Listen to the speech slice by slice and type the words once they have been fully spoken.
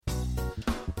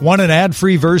Want an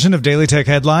ad-free version of Daily Tech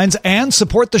Headlines and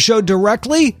support the show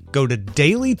directly? Go to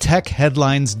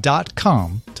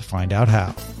dailytechheadlines.com to find out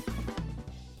how.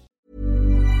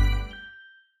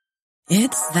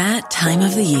 It's that time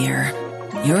of the year.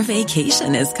 Your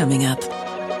vacation is coming up.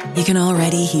 You can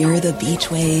already hear the beach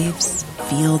waves,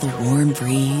 feel the warm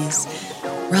breeze,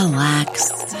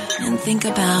 relax, and think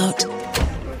about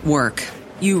work.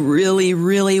 You really,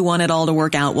 really want it all to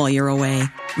work out while you're away.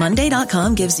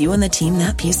 Monday.com gives you and the team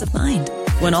that peace of mind.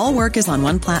 When all work is on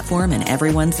one platform and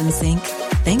everyone's in sync,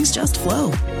 things just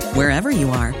flow. Wherever you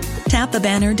are, tap the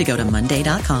banner to go to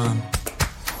Monday.com.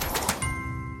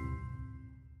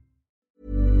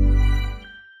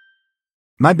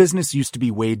 My business used to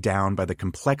be weighed down by the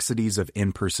complexities of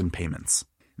in-person payments.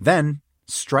 Then,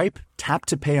 Stripe Tap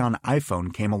to Pay on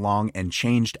iPhone came along and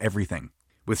changed everything.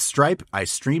 With Stripe, I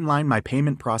streamlined my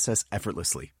payment process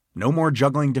effortlessly. No more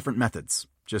juggling different methods.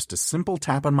 Just a simple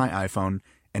tap on my iPhone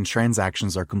and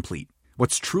transactions are complete.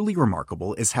 What's truly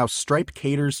remarkable is how Stripe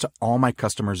caters to all my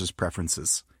customers'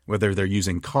 preferences. Whether they're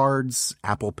using cards,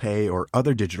 Apple Pay, or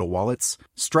other digital wallets,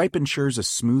 Stripe ensures a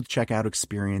smooth checkout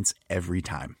experience every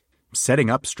time. Setting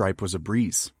up Stripe was a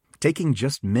breeze, taking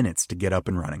just minutes to get up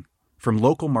and running. From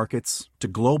local markets to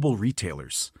global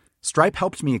retailers, Stripe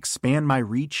helped me expand my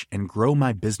reach and grow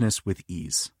my business with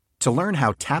ease. To learn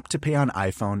how Tap to Pay on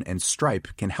iPhone and Stripe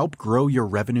can help grow your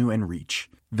revenue and reach,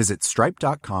 visit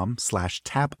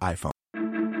stripe.com/tapiphone.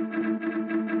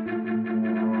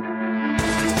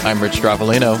 I'm Rich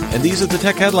Stroffolino, and these are the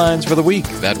tech headlines for the week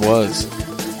that was.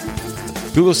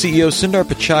 Google CEO Sundar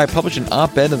Pichai published an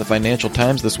op-ed in the Financial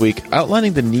Times this week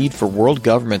outlining the need for world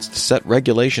governments to set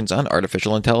regulations on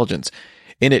artificial intelligence.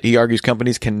 In it, he argues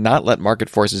companies cannot let market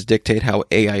forces dictate how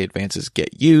AI advances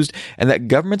get used, and that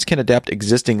governments can adapt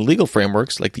existing legal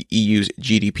frameworks like the EU's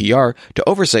GDPR to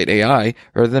oversight AI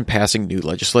rather than passing new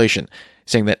legislation,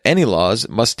 saying that any laws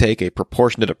must take a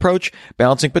proportionate approach,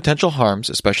 balancing potential harms,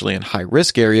 especially in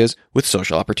high-risk areas, with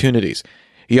social opportunities.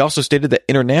 He also stated that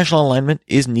international alignment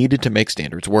is needed to make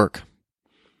standards work.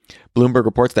 Bloomberg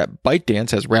reports that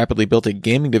ByteDance has rapidly built a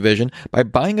gaming division by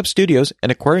buying up studios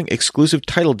and acquiring exclusive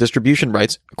title distribution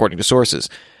rights, according to sources.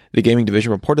 The gaming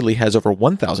division reportedly has over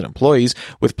 1,000 employees,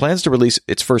 with plans to release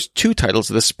its first 2 titles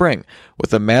this spring,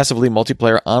 with a massively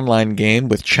multiplayer online game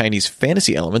with Chinese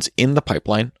fantasy elements in the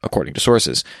pipeline, according to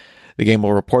sources. The game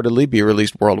will reportedly be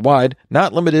released worldwide,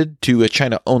 not limited to a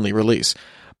China-only release.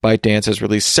 ByteDance has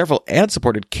released several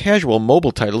ad-supported casual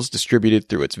mobile titles distributed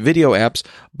through its video apps,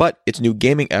 but its new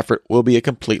gaming effort will be a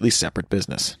completely separate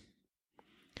business.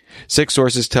 6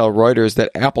 sources tell Reuters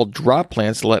that Apple dropped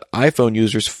plans to let iPhone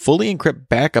users fully encrypt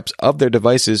backups of their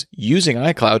devices using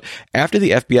iCloud after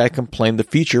the FBI complained the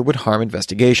feature would harm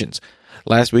investigations.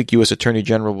 Last week, U.S. Attorney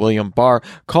General William Barr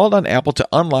called on Apple to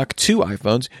unlock 2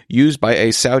 iPhones used by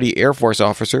a Saudi Air Force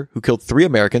officer who killed 3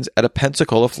 Americans at a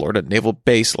Pensacola, Florida naval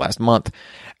base last month.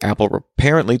 Apple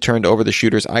apparently turned over the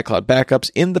shooter's iCloud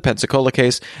backups in the Pensacola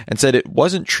case and said it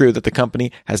wasn't true that the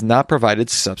company has not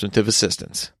provided substantive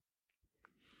assistance.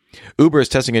 Uber is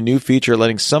testing a new feature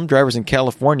letting some drivers in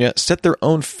California set their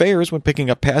own fares when picking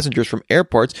up passengers from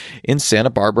airports in Santa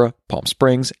Barbara, Palm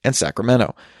Springs, and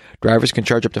Sacramento. Drivers can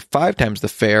charge up to 5 times the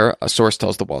fare, a source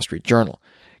tells the Wall Street Journal.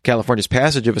 California's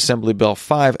passage of Assembly Bill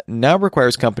 5 now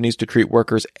requires companies to treat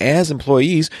workers as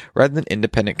employees rather than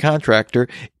independent contractor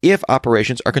if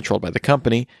operations are controlled by the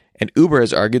company, and Uber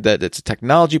has argued that it's a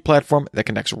technology platform that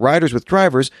connects riders with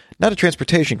drivers, not a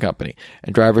transportation company,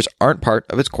 and drivers aren't part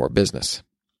of its core business.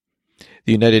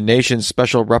 The United Nations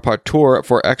Special Rapporteur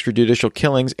for Extrajudicial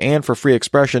Killings and for Free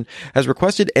Expression has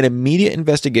requested an immediate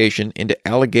investigation into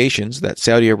allegations that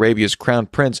Saudi Arabia's crown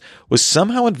prince was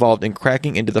somehow involved in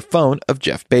cracking into the phone of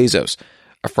Jeff Bezos.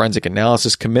 A forensic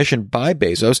analysis commissioned by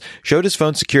Bezos showed his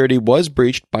phone security was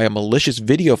breached by a malicious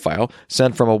video file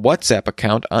sent from a WhatsApp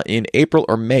account in April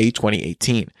or May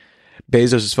 2018.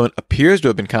 Bezos' phone appears to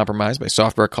have been compromised by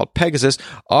software called Pegasus,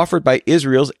 offered by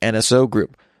Israel's NSO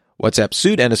Group. WhatsApp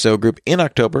sued NSO Group in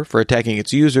October for attacking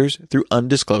its users through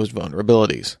undisclosed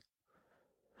vulnerabilities.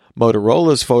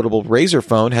 Motorola's foldable Razr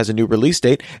phone has a new release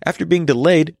date after being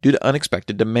delayed due to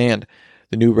unexpected demand.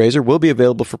 The new Razr will be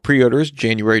available for pre-orders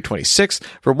January 26th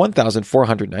for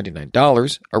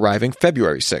 $1,499, arriving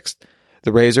February 6th. The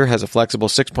Razr has a flexible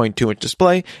 6.2-inch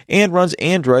display and runs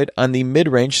Android on the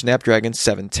mid-range Snapdragon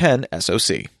 710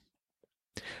 SoC.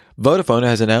 Vodafone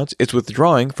has announced it's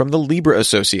withdrawing from the Libra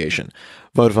Association.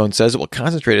 Vodafone says it will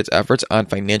concentrate its efforts on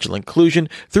financial inclusion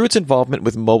through its involvement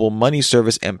with mobile money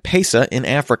service M-Pesa in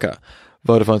Africa.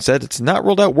 Vodafone said it's not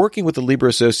ruled out working with the Libra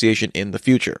Association in the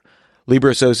future. Libra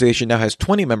Association now has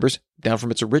 20 members, down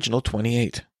from its original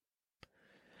 28.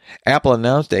 Apple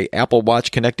announced a Apple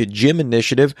Watch Connected Gym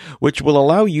initiative, which will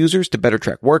allow users to better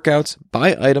track workouts,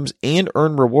 buy items, and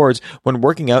earn rewards when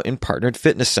working out in partnered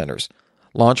fitness centers.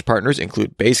 Launch partners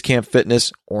include Basecamp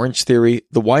Fitness, Orange Theory,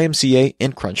 the YMCA,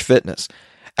 and Crunch Fitness.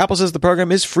 Apple says the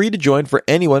program is free to join for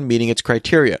anyone meeting its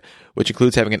criteria, which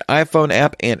includes having an iPhone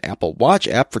app and Apple Watch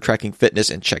app for tracking fitness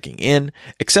and checking in,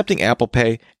 accepting Apple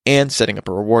Pay, and setting up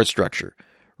a reward structure.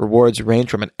 Rewards range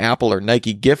from an Apple or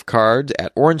Nike gift card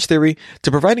at Orange Theory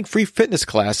to providing free fitness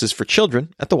classes for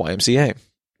children at the YMCA.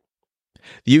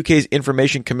 The UK's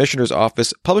Information Commissioner's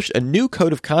Office published a new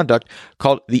code of conduct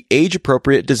called the Age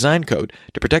Appropriate Design Code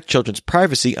to protect children's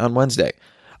privacy on Wednesday.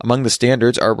 Among the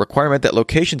standards are a requirement that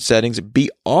location settings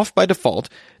be off by default,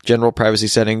 general privacy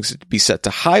settings be set to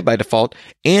high by default,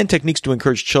 and techniques to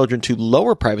encourage children to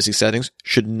lower privacy settings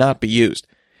should not be used.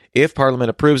 If Parliament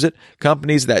approves it,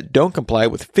 companies that don't comply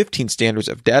with 15 standards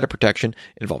of data protection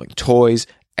involving toys,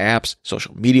 apps,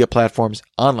 social media platforms,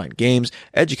 online games,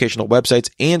 educational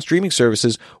websites, and streaming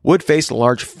services would face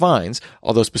large fines,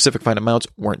 although specific fine amounts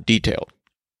weren't detailed.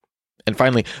 And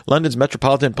finally, London's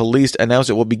Metropolitan Police announced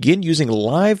it will begin using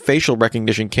live facial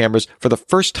recognition cameras for the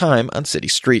first time on city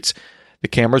streets. The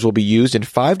cameras will be used in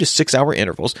 5 to 6 hour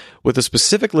intervals with a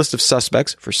specific list of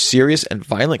suspects for serious and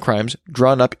violent crimes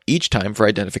drawn up each time for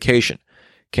identification.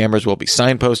 Cameras will be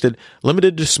signposted,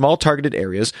 limited to small targeted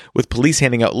areas, with police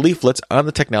handing out leaflets on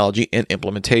the technology and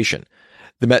implementation.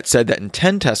 The Met said that in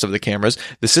 10 tests of the cameras,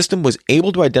 the system was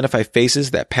able to identify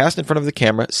faces that passed in front of the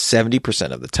camera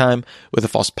 70% of the time, with a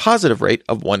false positive rate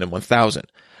of 1 in 1,000.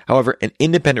 However, an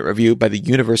independent review by the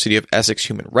University of Essex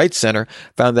Human Rights Center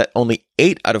found that only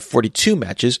 8 out of 42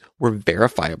 matches were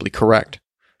verifiably correct.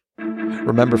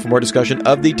 Remember, for more discussion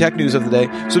of the tech news of the day,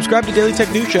 subscribe to Daily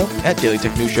Tech News Show at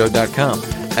dailytechnewsshow.com.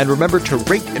 And remember to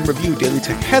rate and review Daily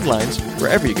Tech Headlines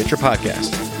wherever you get your podcasts.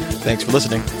 Thanks for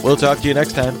listening. We'll talk to you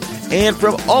next time. And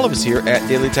from all of us here at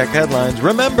Daily Tech Headlines,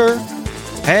 remember,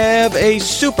 have a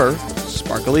super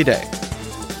sparkly day.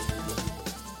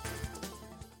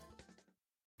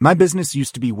 My business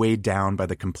used to be weighed down by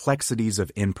the complexities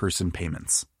of in-person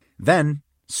payments. Then,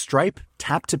 Stripe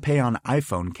Tap to Pay on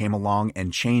iPhone came along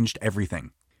and changed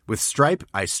everything. With Stripe,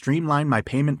 I streamlined my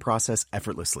payment process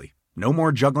effortlessly. No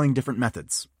more juggling different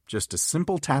methods. Just a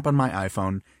simple tap on my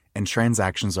iPhone and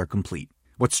transactions are complete.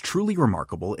 What's truly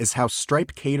remarkable is how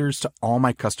Stripe caters to all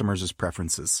my customers'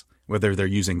 preferences. Whether they're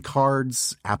using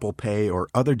cards, Apple Pay, or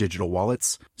other digital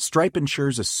wallets, Stripe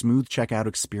ensures a smooth checkout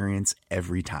experience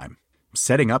every time.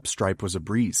 Setting up Stripe was a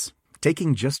breeze,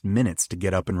 taking just minutes to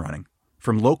get up and running.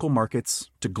 From local markets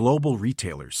to global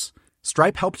retailers,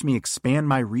 Stripe helped me expand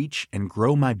my reach and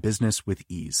grow my business with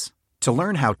ease. To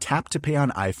learn how Tap to Pay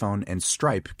on iPhone and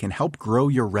Stripe can help grow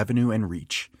your revenue and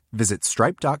reach, visit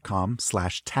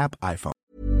stripe.com/tapiphone.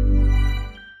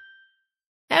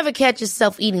 Ever catch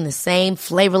yourself eating the same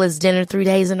flavorless dinner 3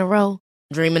 days in a row?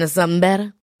 Dreaming of something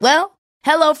better? Well,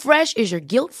 HelloFresh is your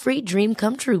guilt-free dream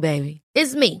come true, baby.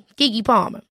 It's me, Keke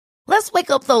Palmer. Let's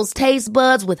wake up those taste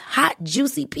buds with hot,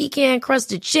 juicy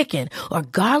pecan-crusted chicken or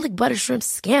garlic butter shrimp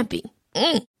scampi.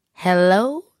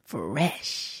 Hello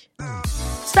Fresh.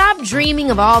 Stop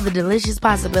dreaming of all the delicious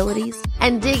possibilities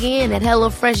and dig in at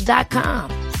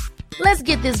HelloFresh.com. Let's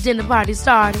get this dinner party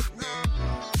started.